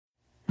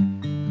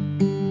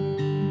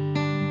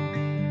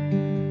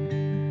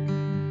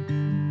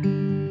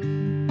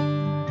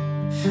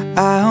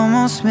I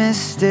almost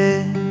missed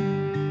it,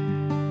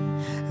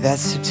 that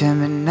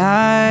September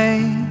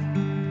night.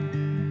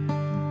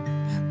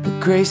 But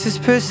grace is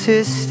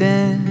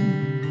persistent,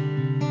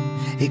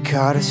 it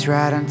caught us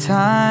right on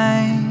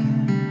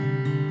time.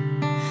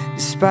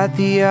 Despite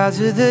the odds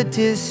of the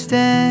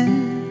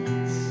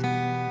distance,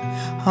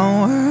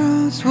 our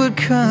worlds would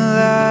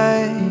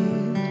collide.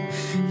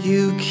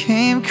 You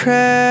came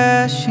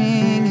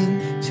crashing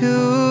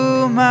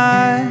into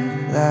my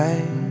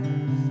life.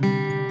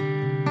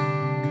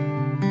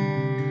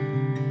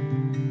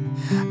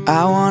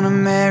 I wanna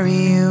marry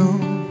you,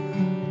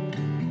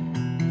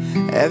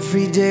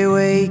 every day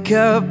wake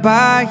up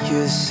by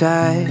your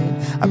side.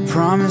 I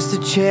promise to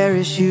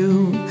cherish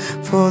you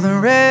for the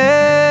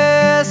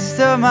rest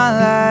of my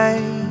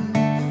life.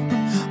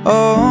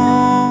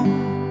 Oh,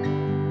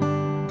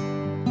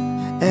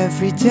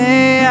 every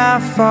day I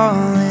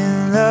fall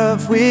in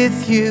love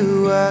with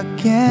you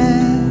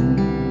again.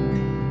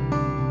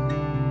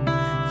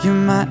 You're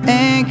my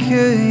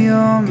anchor,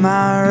 you're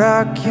my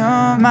rock,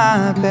 you're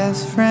my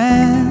best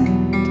friend.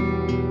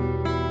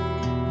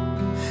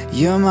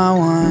 You're my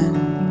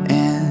one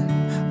and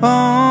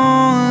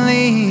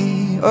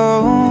only,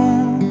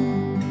 oh.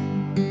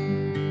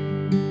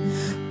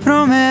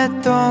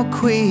 Prometo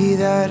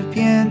cuidar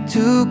bien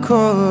tu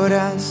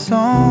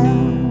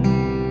corazón,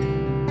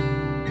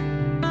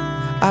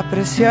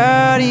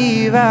 apreciar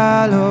y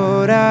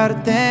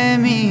valorarte,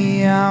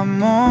 mi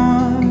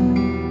amor.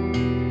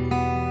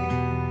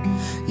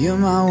 You're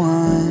my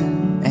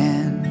one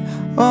and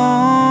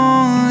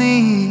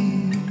only.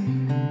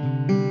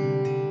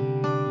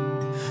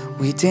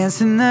 We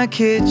danced in the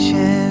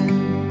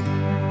kitchen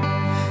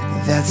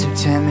that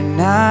September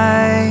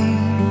night.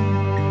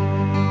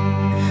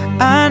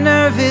 I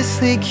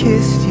nervously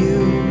kissed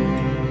you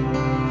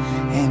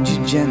and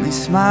you gently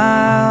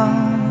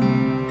smiled.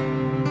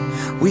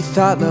 We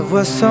thought love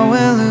was so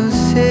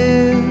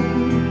elusive,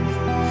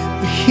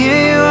 but here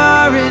you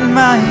are in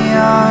my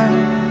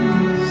arms.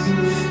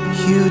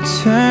 You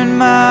turned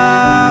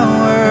my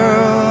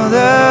world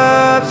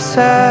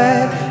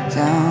upside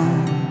down.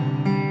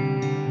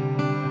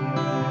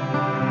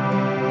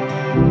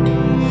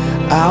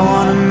 I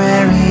wanna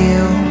marry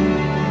you,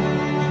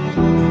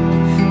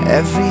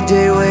 every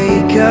day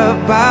wake up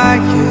by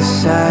your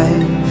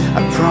side. I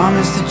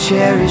promise to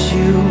cherish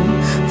you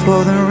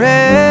for the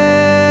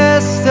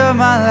rest of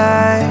my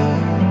life.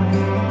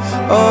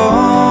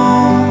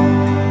 Oh,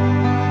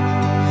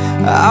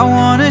 I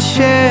wanna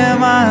share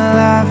my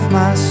life,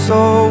 my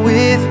soul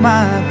with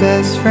my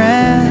best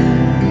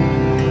friend.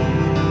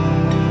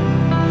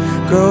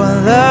 Grow a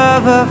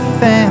love, a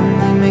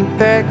family, make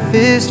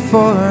breakfast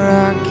for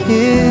our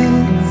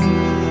kids.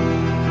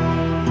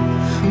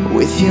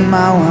 With you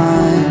my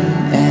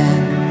one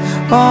and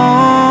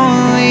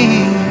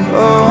only,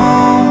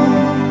 oh.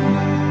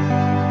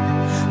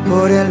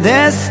 Por el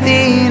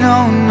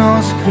destino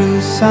nos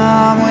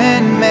cruzamos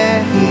en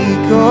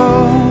México.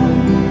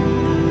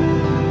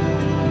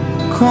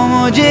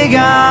 Cómo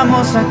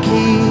llegamos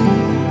aquí,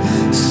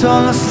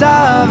 solo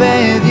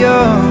sabe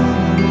Dios.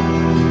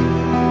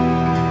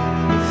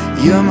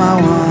 You're my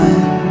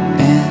one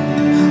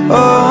and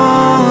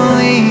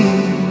only.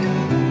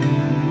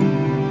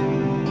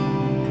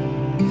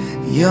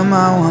 You're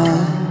my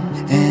one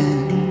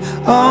and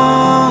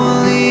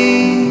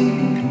only.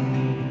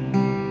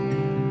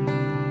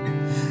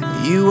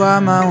 You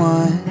are my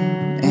one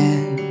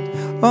and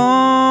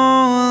only.